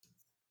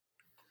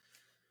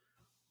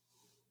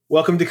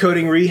Welcome to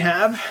Coding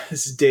Rehab.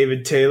 This is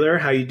David Taylor.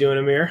 How you doing,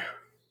 Amir?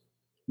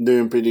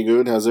 Doing pretty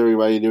good. How's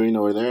everybody doing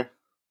over there?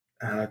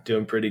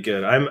 Doing pretty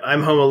good.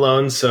 I'm home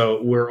alone,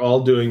 so we're all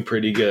doing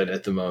pretty good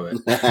at the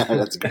moment.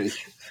 That's great.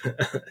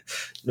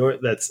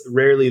 That's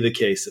rarely the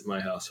case at my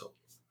household.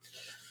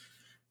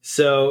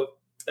 So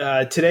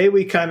today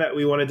we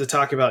wanted to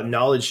talk about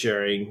knowledge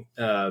sharing,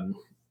 and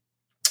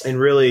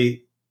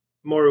really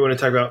more we want to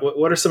talk about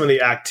what are some of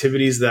the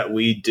activities that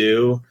we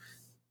do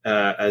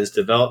as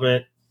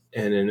development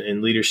and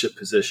in leadership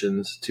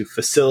positions to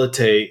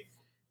facilitate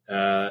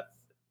the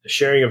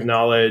sharing of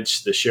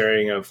knowledge, the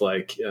sharing of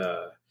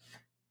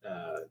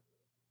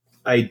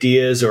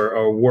ideas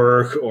or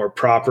work or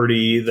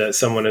property that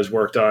someone has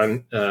worked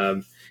on,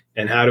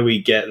 and how do we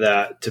get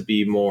that to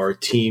be more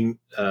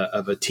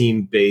of a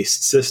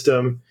team-based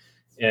system,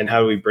 and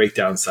how do we break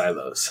down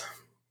silos?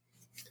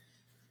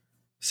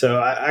 So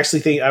I actually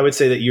think I would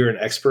say that you're an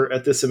expert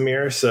at this,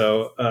 Amir.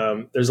 So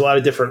there's a lot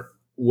of different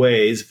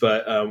ways,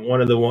 but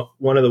one of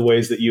the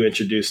ways that you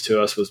introduced to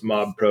us was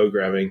mob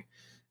programming.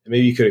 And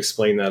maybe you could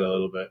explain that a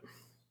little bit.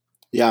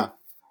 Yeah.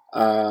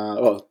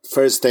 Well,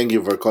 first, thank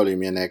you for calling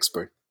me an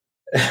expert.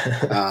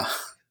 The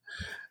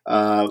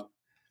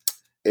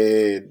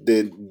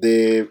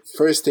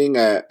first thing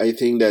I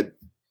think that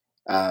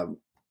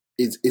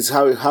is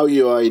how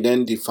you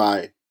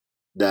identify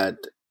that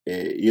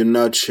you're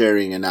not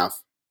sharing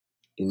enough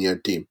in your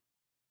team.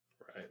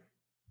 Right.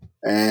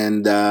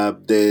 And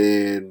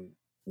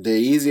the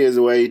easiest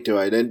way to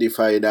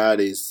identify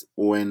that is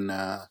when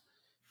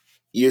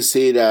you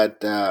see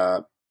that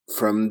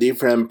from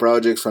different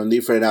projects, from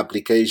different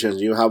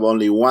applications, you have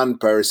only one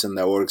person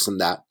that works on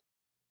that.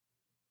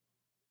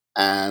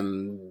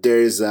 And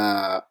there's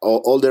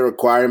all the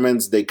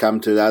requirements, they come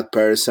to that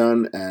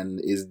person, and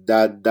is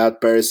that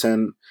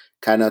person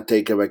cannot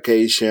take a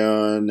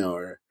vacation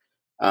or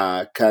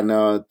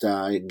cannot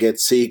get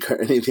sick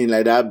or anything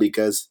like that,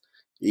 because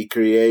it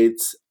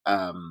creates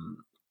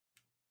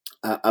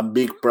a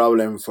big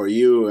problem for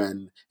you,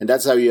 and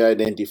that's how you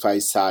identify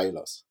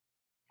silos.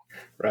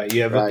 Right.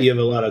 You have Right. a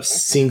lot of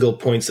single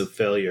points of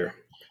failure.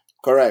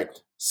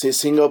 Correct. See,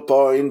 single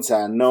points,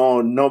 and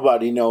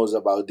nobody knows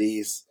about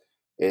this.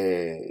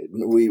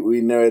 We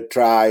never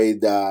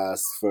tried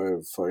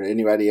for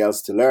anybody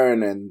else to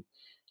learn, and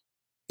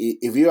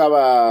if you have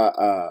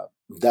a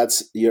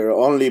that's your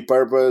only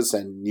purpose,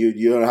 and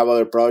you don't have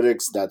other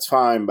projects, that's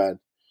fine. But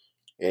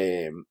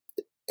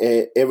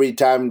every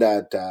time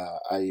that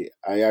I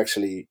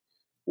actually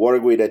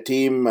work with a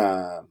team,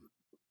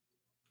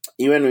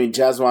 even with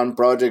just one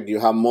project, you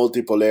have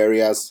multiple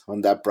areas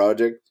on that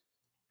project.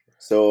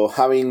 So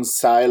having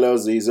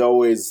silos is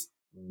always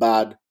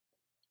bad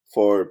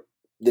for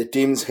the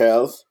team's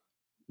health,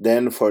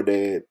 then for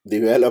the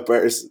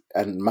developers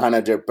and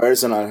manager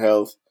personal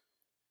health,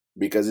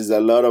 because it's a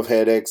lot of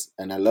headaches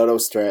and a lot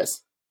of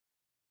stress.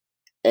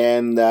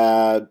 And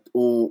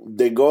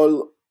the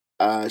goal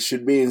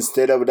should be,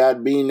 instead of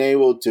that, being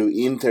able to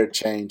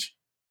interchange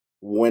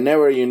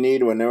whenever you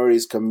need, whenever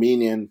it's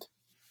convenient,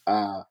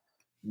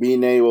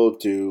 being able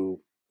to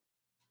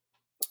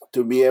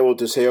be able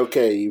to say,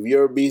 okay, if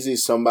you're busy,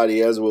 somebody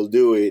else will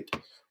do it,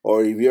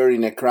 or if you're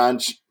in a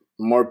crunch,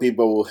 more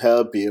people will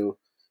help you,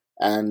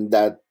 and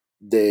that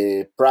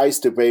the price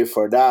to pay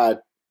for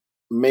that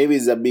maybe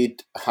is a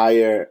bit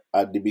higher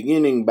at the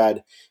beginning,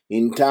 but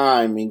in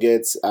time it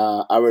gets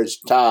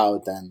averaged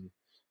out, and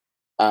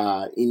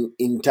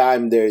in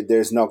time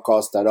there's no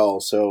cost at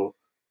all. So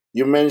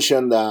you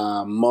mentioned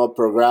mob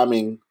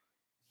programming,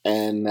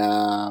 and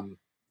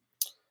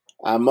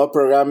mob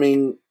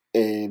programming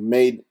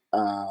made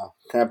kind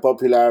of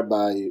popular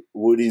by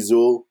Woody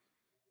Zull,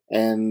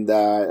 and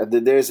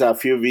there's a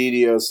few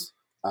videos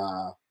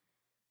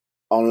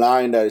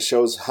online that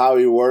shows how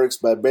it works.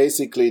 But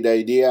basically, the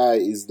idea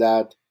is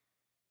that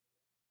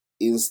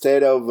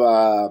instead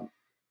of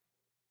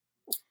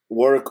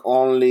work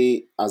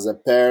only as a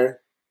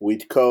pair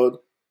with code,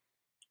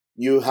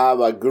 you have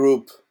a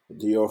group,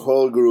 your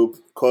whole group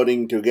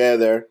coding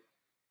together.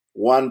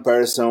 One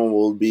person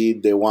will be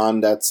the one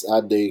that's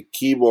at the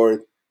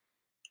keyboard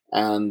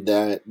and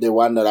the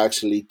one that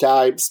actually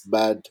types,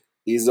 but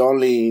is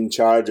only in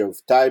charge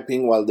of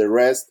typing, while the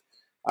rest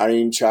are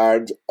in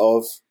charge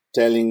of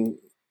telling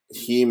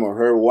him or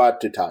her what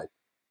to type.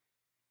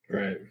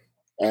 Right.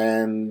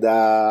 And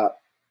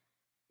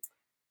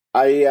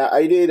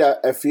I did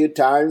a few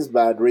times,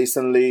 but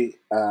recently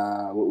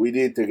we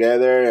did it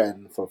together,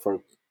 and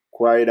for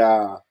quite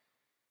a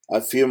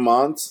few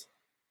months.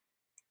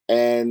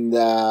 And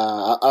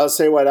I'll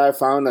say what I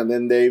found, and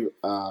then Dave,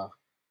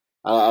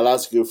 I'll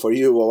ask you for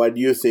you what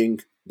you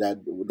think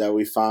that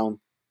we found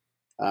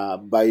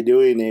by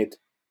doing it.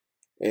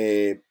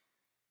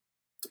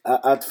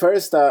 At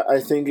first, I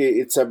think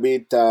it's a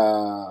bit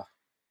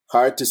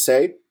hard to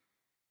say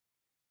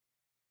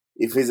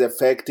if it's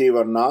effective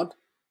or not.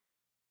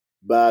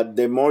 But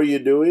the more you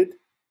do it,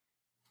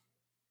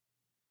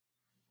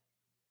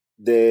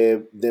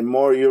 the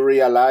more you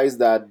realize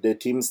that the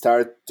team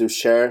start to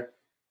share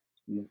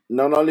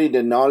not only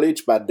the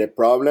knowledge but the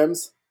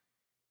problems.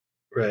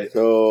 Right.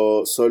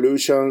 So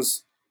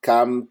solutions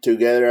come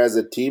together as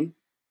a team,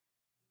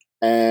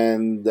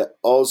 and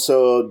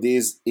also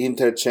this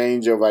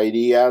interchange of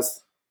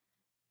ideas,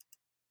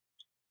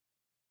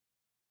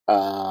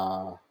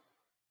 uh,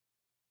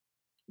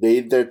 the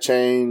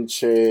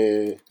interchange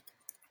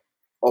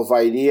of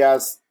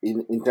ideas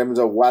in terms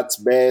of what's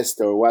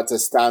best or what's a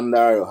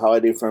standard or how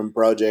a different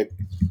project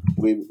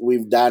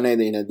we've done it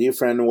in a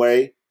different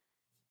way,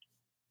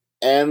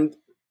 and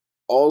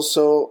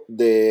also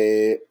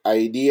the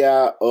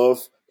idea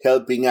of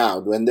helping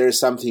out when there's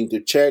something to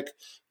check,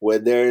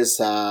 when there's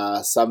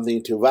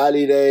something to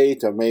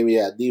validate, or maybe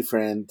a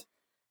different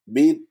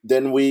bit,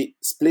 then we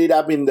split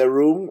up in the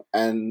room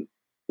and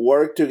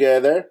work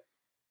together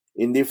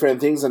in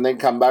different things, and then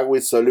come back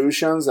with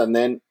solutions, and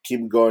then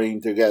keep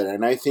going together.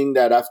 And I think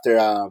that after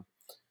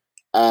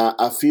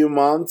a few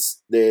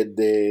months,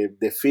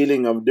 the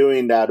feeling of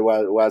doing that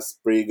was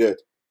pretty good.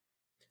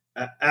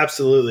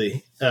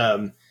 Absolutely.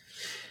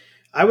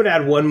 I would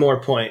add one more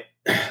point.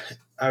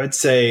 I would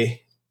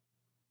say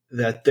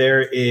that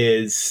there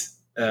is,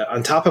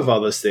 on top of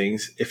all those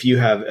things, if you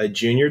have a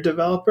junior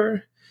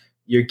developer,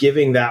 you're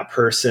giving that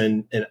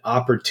person an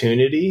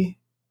opportunity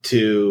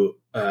to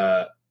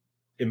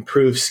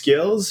improve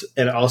skills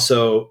and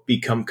also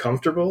become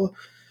comfortable,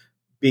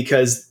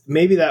 because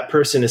maybe that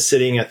person is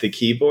sitting at the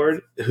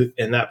keyboard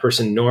and that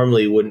person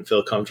normally wouldn't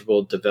feel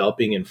comfortable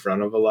developing in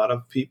front of a lot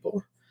of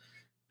people.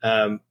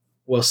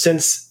 Well,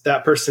 since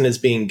that person is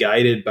being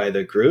guided by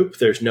the group,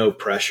 there's no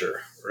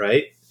pressure,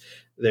 right?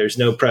 There's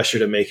no pressure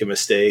to make a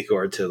mistake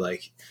or to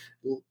like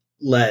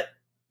let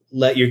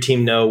let your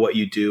team know what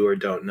you do or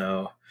don't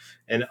know.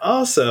 And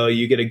also,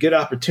 you get a good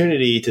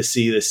opportunity to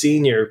see the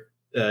senior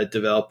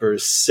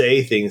developers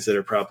say things that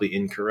are probably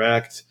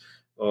incorrect,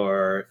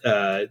 or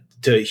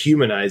to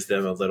humanize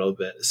them a little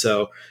bit.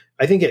 So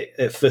I think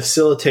it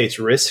facilitates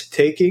risk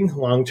taking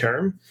long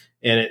term,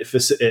 and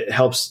it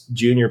helps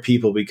junior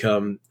people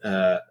come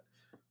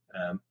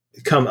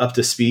up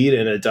to speed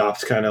and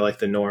adopt kind of like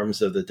the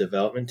norms of the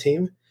development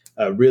team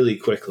really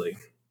quickly.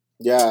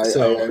 Yeah, I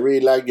So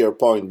really like your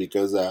point,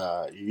 because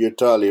you're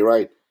totally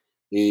right.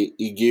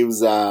 It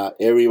gives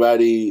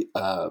everybody,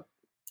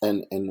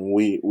 and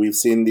we've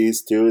seen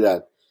this too,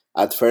 that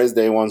at first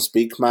they won't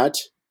speak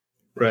much,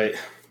 right,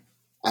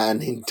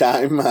 and in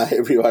time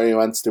everybody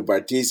wants to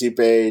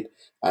participate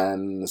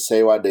and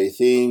say what they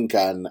think,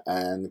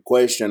 and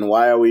question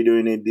why are we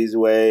doing it this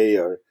way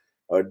or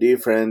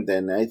different.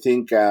 And I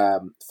think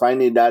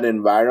finding that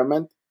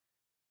environment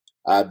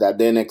that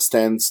then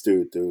extends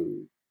to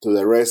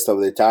the rest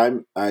of the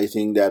time. I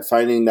think that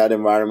finding that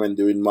environment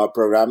doing mob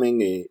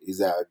programming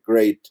is a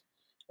great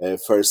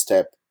first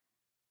step.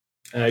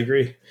 I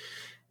agree.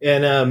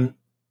 And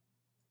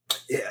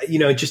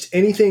just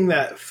anything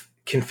that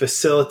can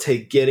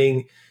facilitate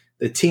getting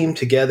the team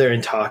together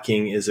and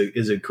talking is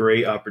a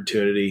great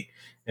opportunity.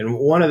 And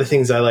one of the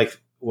things I like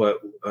what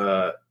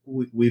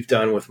we've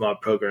done with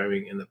mob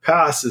programming in the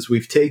past is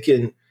we've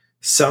taken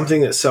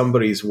something that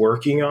somebody's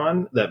working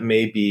on that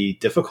may be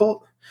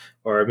difficult,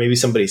 or maybe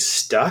somebody's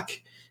stuck,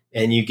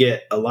 and you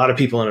get a lot of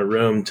people in a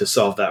room to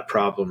solve that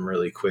problem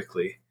really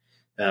quickly.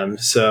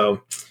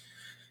 So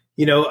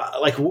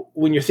like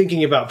when you're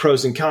thinking about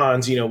pros and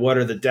cons, what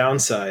are the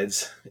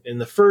downsides? In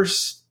the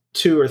first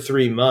 2 or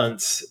 3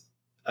 months,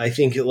 I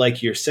think,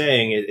 like you're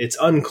saying, it's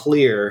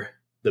unclear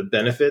the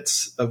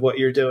benefits of what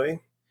you're doing.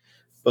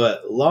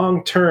 But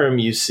long term,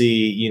 you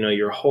see,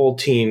 your whole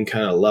team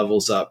kind of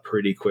levels up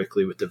pretty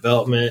quickly with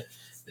development.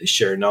 They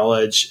share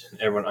knowledge, and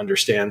everyone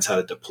understands how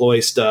to deploy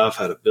stuff,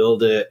 how to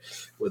build it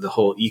with the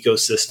whole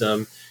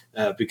ecosystem,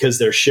 because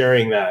they're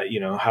sharing that,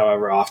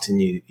 however often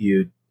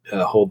you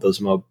hold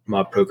those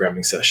mob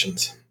programming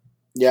sessions.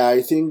 Yeah,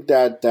 I think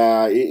that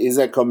it is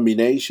a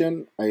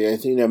combination. I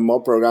think that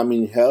mob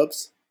programming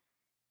helps,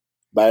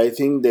 but I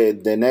think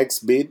that the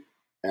next bit,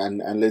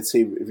 and let's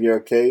see if you're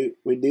okay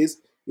with this,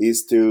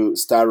 is to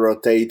start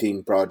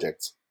rotating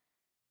projects.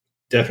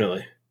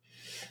 Definitely,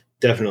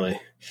 definitely,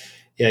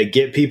 yeah.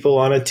 Get people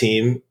on a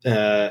team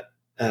and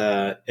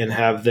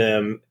have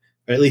them,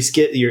 or at least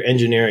get your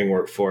engineering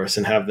workforce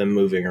and have them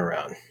moving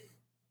around.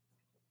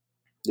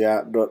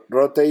 Yeah,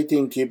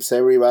 rotating keeps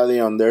everybody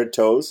on their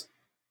toes,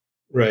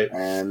 Right.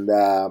 and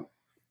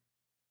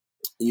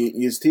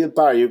you still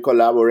part, you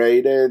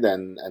collaborated,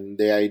 and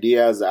the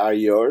ideas are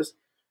yours,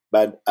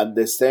 but at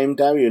the same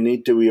time you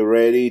need to be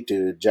ready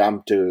to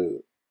jump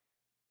to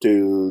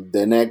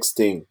the next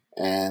thing.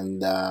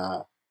 And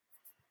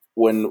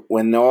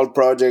when all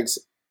projects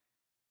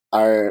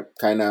are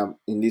kind of,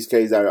 in this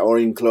case, our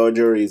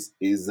enclosure is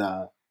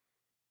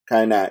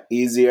kind of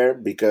easier,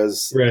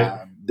 because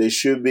Right. there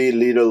should be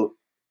little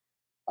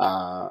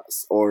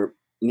or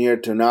near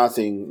to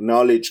nothing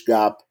knowledge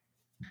gap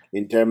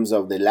in terms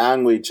of the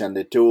language and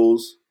the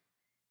tools.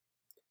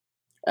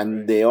 And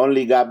Right. the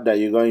only gap that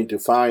you're going to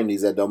find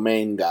is a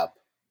domain gap,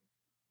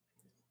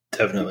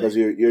 Definitely. because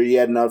you're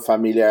yet not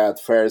familiar at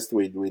first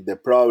with the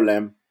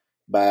problem.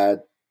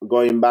 But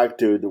going back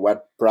to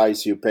what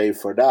price you pay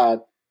for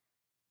that,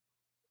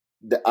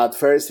 at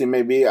first it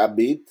may be a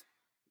bit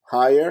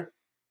higher,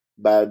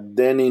 but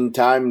then in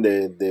time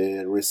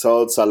the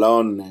results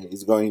alone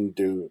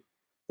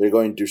they're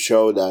going to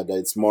show that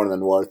it's more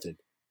than worth it.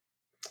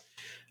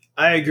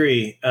 I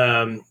agree.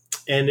 And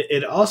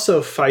it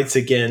also fights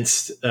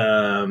against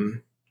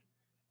kind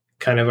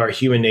of our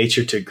human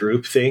nature to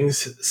group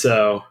things.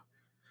 So,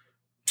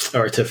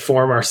 or to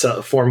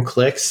form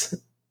cliques.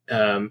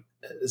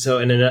 So,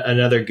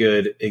 another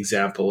good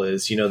example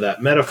is,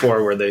 that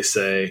metaphor where they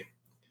say,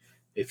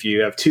 if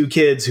you have two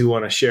kids who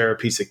want to share a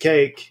piece of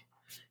cake,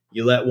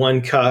 you let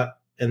one cut,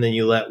 and then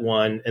you let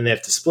one, and they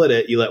have to split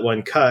it. You let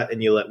one cut,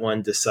 and you let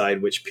one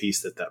decide which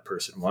piece that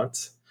person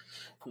wants.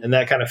 And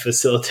that kind of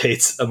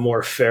facilitates a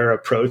more fair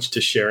approach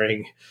to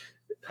sharing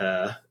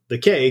the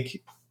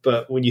cake.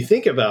 But when you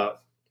think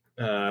about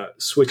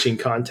switching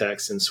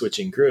contexts and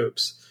switching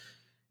groups,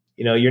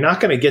 you're not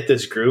going to get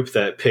this group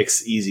that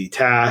picks easy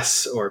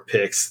tasks or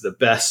picks the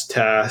best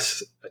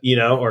tasks,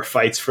 or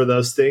fights for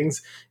those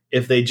things,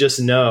 if they just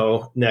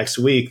know next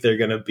week they're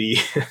going to be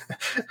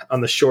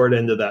on the short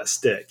end of that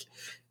stick.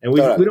 And we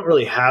don't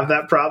really have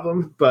that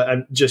problem, but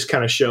I'm just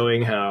kind of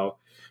showing how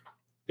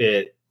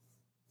it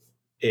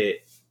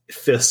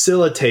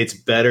facilitates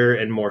better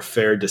and more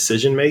fair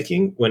decision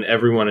making when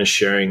everyone is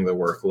sharing the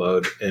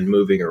workload and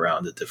moving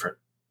around the different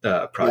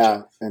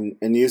projects. Yeah,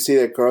 and you see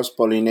the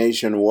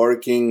cross-pollination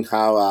working,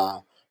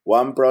 how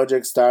one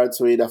project starts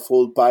with a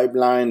full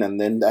pipeline and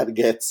then that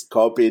gets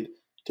copied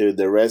to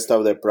the rest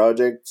of the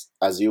projects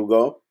as you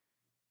go.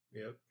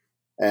 Yep.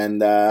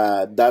 And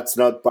that's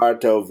not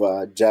part of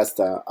just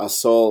a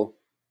sole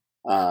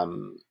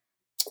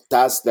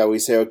task that we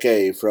say,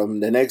 okay, from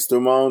the next 2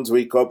 months,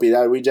 we copy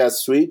that, we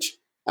just switch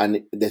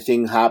and the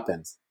thing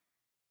happens.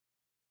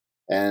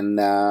 And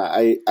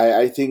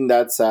I think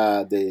that's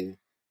the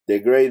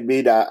great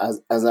bit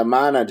as a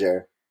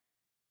manager.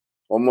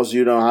 Almost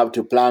you don't have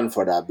to plan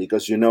for that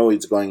because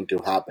it's going to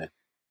happen.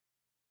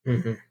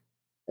 Mm-hmm.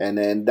 And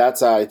then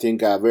that's, I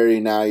think, a very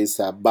nice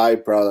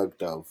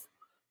byproduct of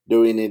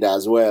doing it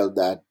as well,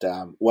 that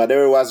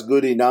whatever was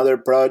good in other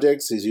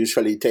projects is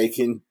usually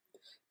taken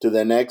to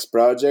the next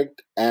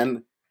project.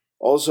 And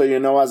also,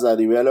 as a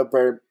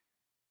developer,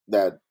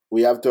 that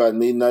we have to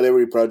admit not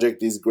every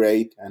project is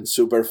great and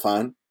super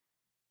fun.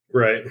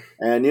 Right.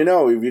 And,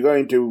 if you're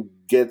going to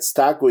get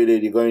stuck with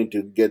it, you're going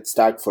to get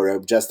stuck for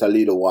just a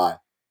little while.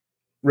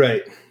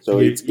 Right. So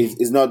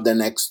it's not the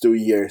next 2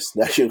 years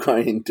that you're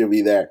going to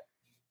be there.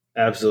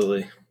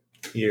 Absolutely.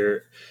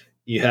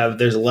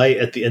 There's light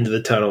at the end of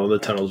the tunnel, and the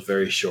tunnel's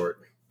very short.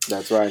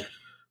 That's right.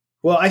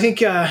 Well, I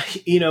think,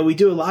 we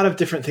do a lot of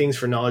different things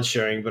for knowledge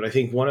sharing, but I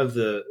think one of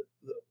the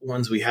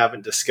ones we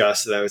haven't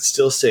discussed that I would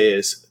still say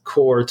is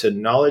core to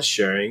knowledge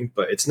sharing,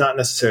 but it's not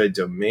necessarily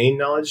domain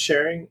knowledge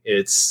sharing.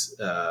 It's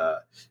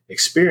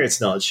experience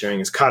knowledge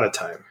sharing is kata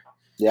time.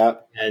 Yeah.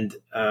 And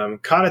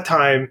kata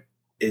time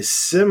is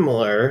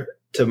similar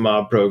to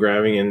mob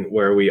programming, and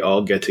where we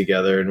all get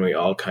together and we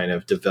all kind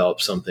of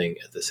develop something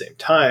at the same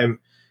time.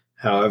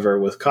 However,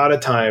 with kata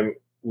time,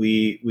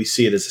 we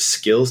see it as a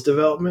skills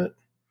development.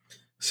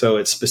 So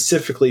it's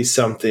specifically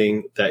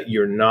something that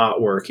you're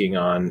not working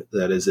on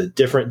that is a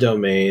different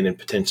domain and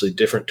potentially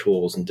different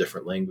tools and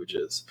different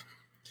languages.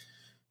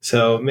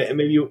 So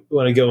maybe you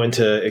want to go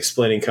into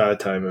explaining kata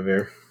time,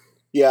 Amir.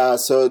 Yeah,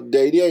 so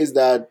the idea is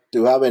that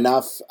to have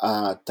enough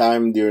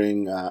time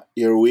during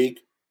your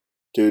week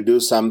to do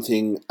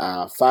something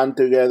fun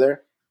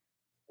together,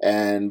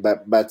 and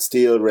but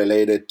still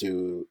related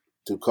to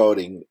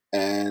coding.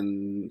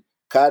 And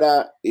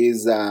kata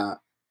is the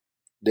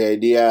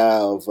idea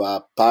of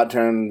a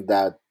pattern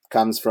that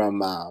comes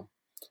from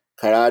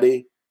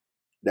karate,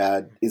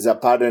 that is a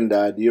pattern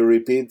that you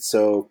repeat.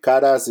 So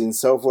katas in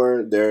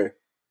software, they're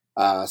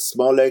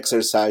small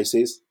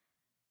exercises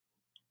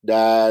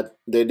that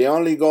the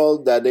only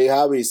goal that they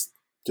have is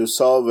to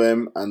solve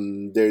them,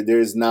 and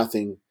there's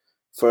nothing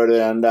further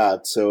than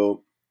that.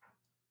 So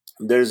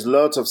there's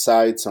lots of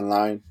sites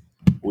online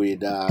with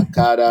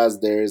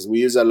katas. We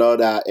use a lot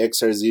of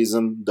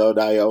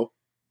exercism.io.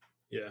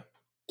 Yeah.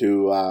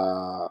 To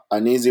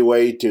an easy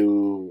way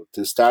to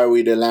start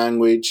with the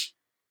language.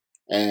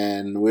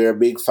 And we're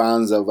big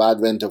fans of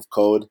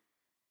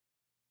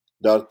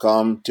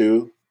adventofcode.com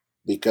too,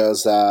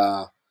 because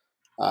all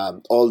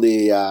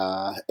the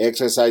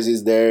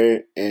exercises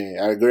there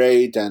are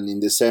great, and in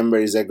December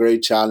is a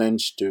great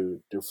challenge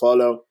to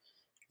follow.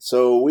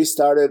 So we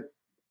started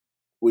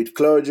with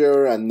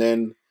Clojure, and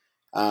then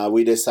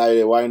we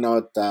decided why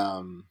not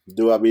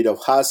do a bit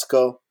of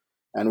Haskell,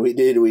 and we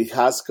did with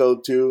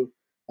Haskell too.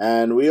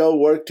 And we all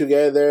work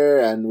together,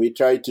 and we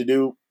try to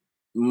do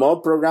more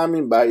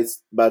programming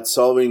but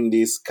solving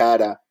this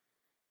kata.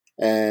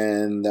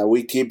 And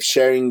we keep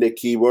sharing the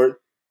keyboard,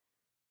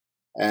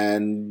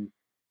 and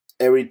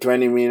every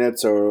 20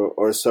 minutes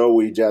or so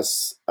we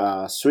just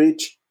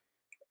switch.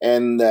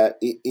 And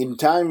in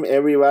time,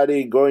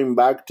 everybody going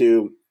back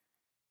to,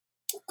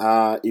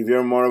 if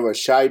you're more of a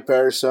shy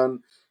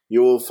person,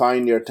 you will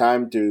find your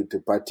time to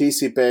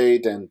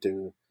participate and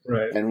to.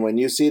 Right. And when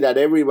you see that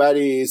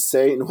everybody is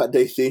saying what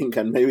they think,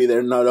 and maybe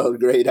they're not all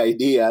great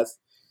ideas,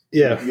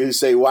 Yeah. you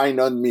say, why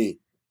not me?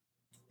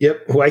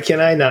 Yep. Why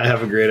can't I not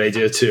have a great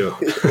idea too?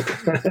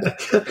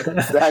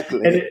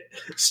 Exactly. And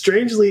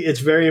strangely, it's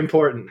very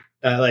important.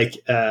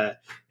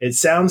 It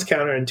sounds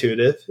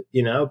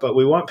counterintuitive, but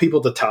we want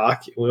people to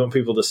talk. We want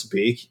people to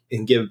speak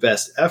and give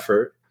best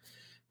effort,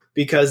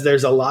 because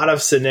there's a lot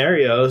of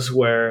scenarios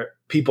where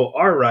people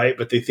are right,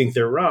 but they think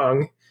they're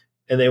wrong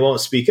and they won't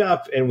speak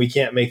up, and we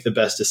can't make the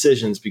best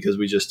decisions because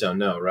we just don't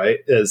know, right?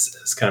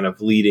 As kind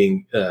of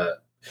leading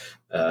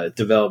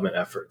development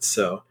efforts.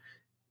 So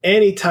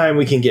anytime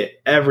we can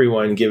get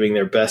everyone giving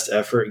their best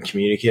effort and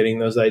communicating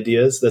those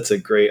ideas, that's a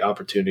great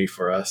opportunity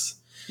for us.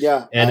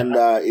 Yeah, and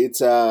it's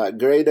a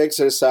great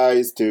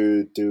exercise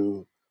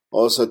to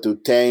also to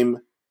tame,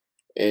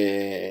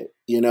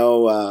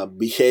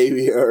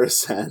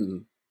 behaviors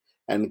and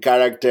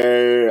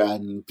character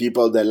and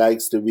people that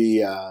likes to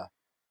be a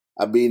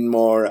bit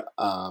more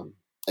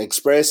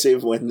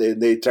expressive when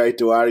they try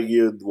to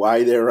argue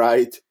why they're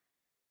right.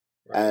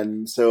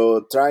 And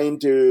so trying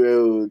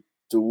to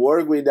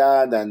work with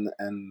that and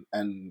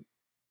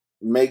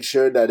make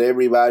sure that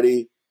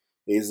everybody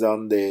is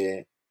on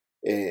the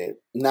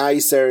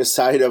nicer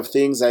side of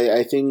things.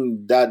 I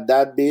think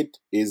that bit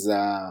is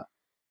a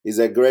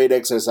great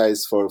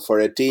exercise for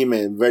a team,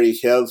 and very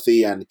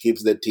healthy, and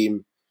keeps the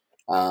team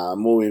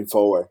moving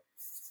forward.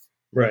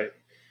 Right.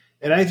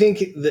 And I think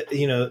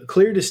that,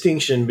 clear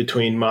distinction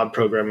between mob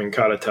programming and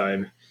kata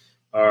time.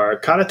 Our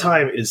kata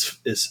time is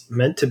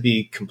meant to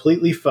be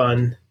completely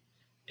fun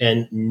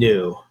and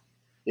new.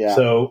 Yeah.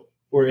 So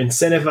we're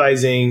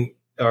incentivizing,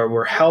 or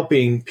we're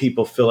helping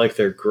people feel like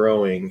they're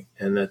growing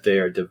and that they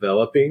are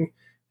developing,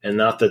 and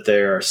not that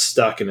they are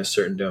stuck in a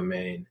certain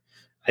domain.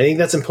 I think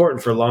that's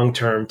important for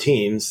long-term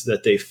teams,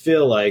 that they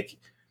feel like,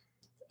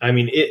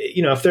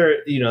 if they're,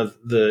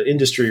 the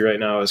industry right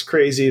now is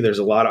crazy. There's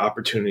a lot of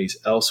opportunities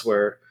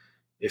elsewhere.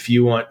 If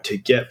you want to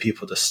get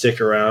people to stick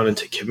around and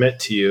to commit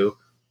to you,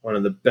 one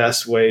of the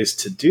best ways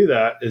to do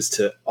that is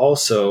to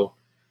also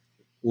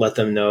let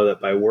them know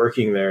that by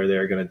working there,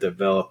 they're going to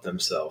develop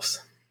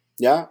themselves.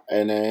 Yeah,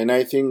 and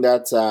I think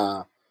that's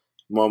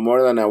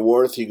more than a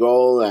worthy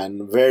goal,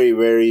 and very,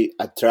 very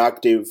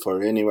attractive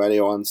for anybody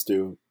who wants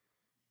to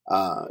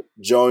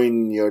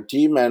join your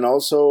team. And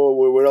also,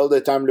 we're all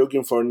the time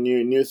looking for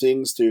new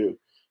things to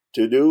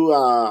do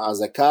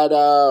as a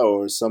kata,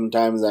 or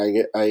sometimes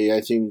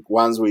I think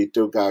once we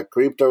took a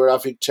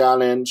cryptographic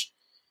challenge,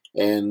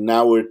 and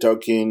now we're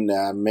talking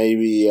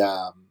maybe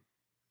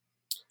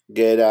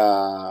get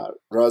a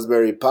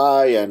Raspberry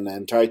Pi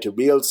and try to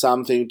build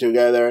something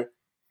together.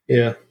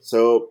 Yeah.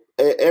 So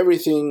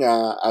everything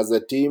as a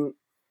team,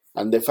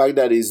 and the fact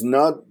that it's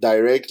not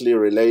directly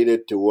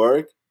related to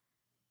work,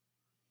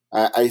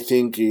 I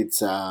think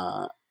it's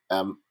a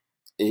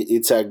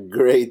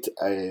great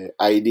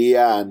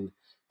idea,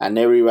 and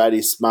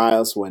everybody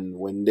smiles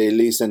when they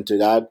listen to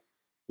that.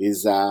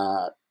 Is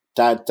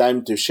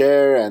time to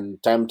share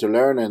and time to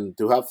learn and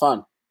to have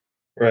fun.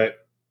 Right.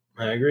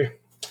 I agree.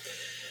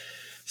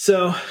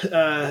 So,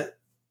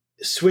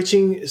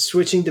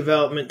 switching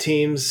development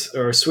teams,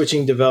 or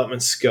switching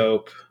development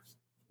scope,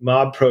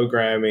 mob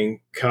programming,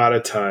 kata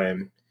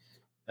time,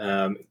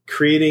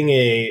 creating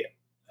a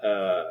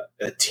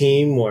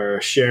team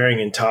where sharing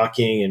and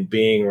talking and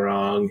being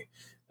wrong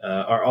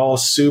are all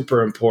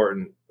super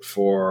important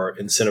for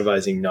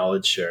incentivizing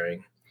knowledge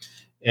sharing.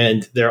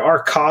 And there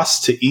are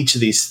costs to each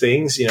of these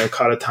things.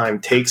 Kata time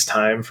takes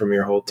time from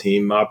your whole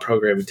team. Mob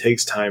programming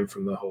takes time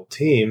from the whole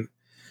team.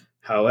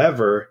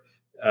 However,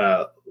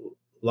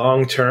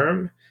 long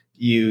term,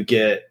 you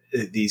get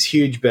these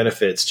huge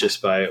benefits just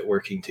by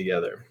working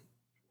together.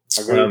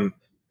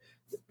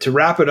 To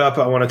wrap it up,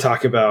 I want to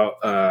talk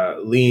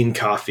about lean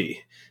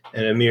coffee.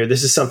 And Amir,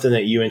 this is something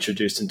that you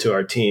introduced into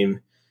our team.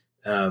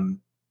 How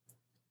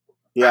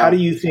do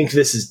you think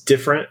this is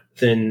different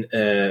than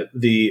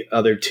the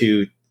other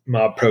two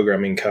mob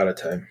programming kata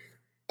time?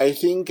 I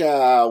think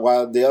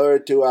while the other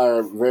two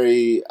are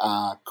very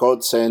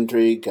code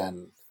centric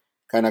and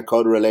kind of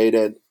code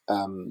related,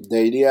 the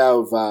idea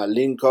of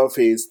lean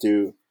coffee is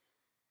to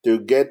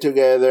get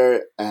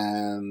together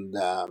and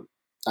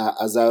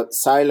as a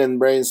silent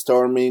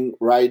brainstorming,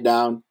 write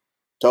down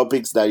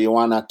topics that you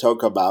want to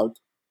talk about,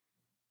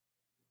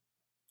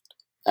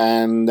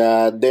 and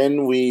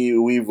then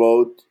we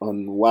vote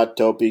on what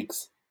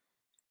topics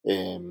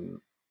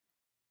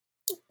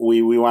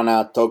we want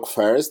to talk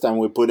first, and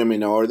we put them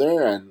in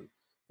order, and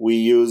we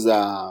use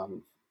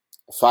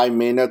 5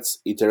 minutes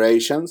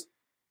iterations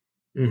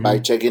by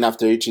checking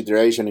after each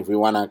iteration if we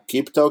want to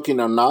keep talking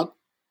or not.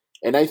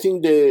 And I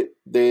think the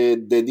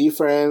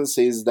difference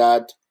is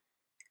that,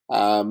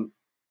 for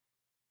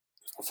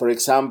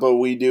example,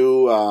 we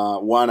do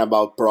one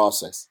about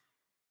process.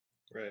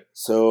 Right.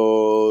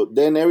 So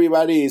then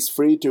everybody is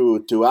free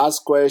to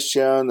ask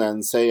questions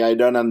and say, I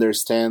don't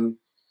understand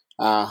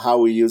how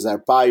we use our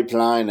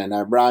pipeline and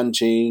our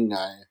branching.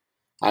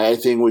 I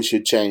think we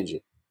should change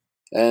it.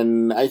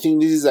 And I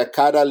think this is a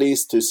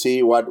catalyst to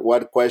see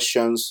what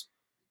questions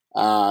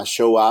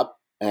show up,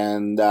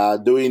 and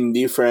doing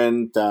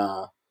different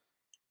the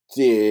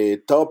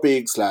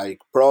topics like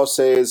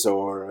process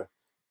or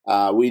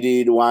We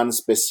did one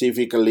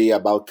specifically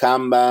about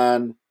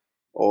Kanban,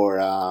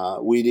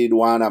 or we did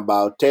one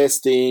about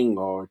testing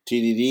or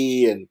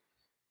TDD,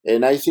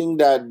 and I think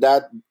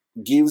that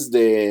gives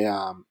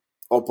the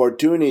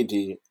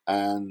opportunity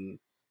and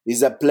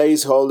is a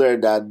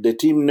placeholder that the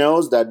team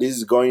knows that this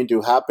is going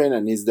to happen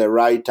and it's the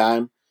right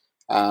time.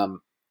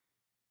 Um,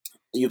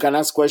 you can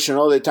ask questions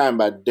all the time,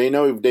 but they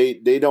know if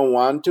they don't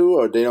want to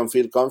or they don't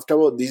feel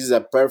comfortable, this is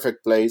a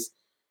perfect place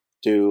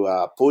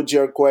to put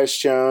your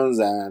questions,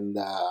 and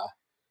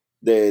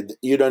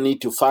you don't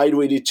need to fight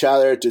with each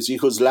other to see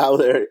who's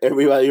louder.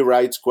 Everybody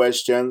writes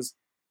questions,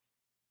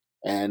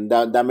 and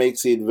that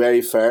makes it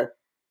very fair.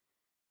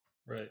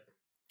 Right.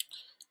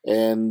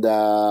 And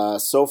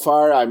so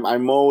far,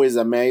 I'm always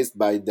amazed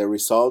by the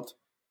result.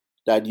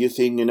 That you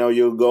think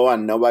you go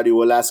and nobody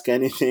will ask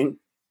anything,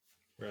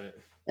 Right.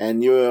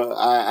 and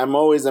I'm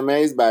always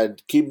amazed,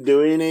 but keep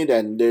doing it,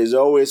 and there's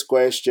always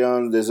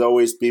questions. There's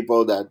always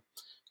people that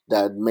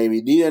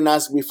maybe didn't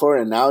ask before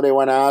and now they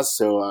want to ask.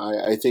 So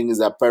I think it's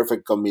a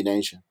perfect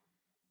combination.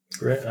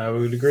 Right. I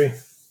would agree.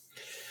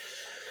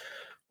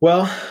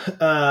 Well,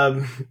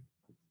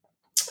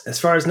 as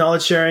far as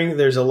knowledge sharing,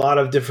 there's a lot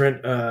of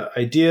different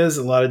ideas,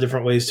 a lot of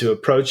different ways to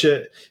approach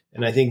it.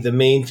 And I think the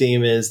main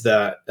theme is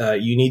that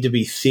you need to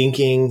be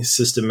thinking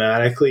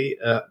systematically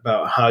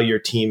about how your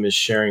team is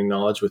sharing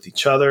knowledge with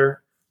each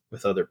other,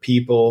 with other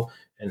people,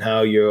 and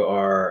how you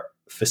are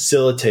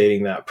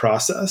facilitating that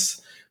process.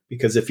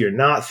 Because if you're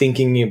not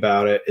thinking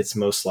about it, it's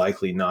most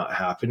likely not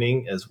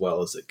happening as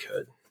well as it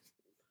could.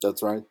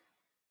 That's right.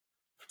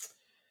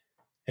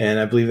 And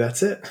I believe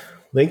that's it.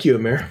 Thank you,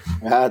 Amir.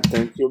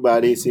 Thank you,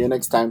 buddy. See you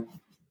next time.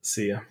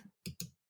 See ya.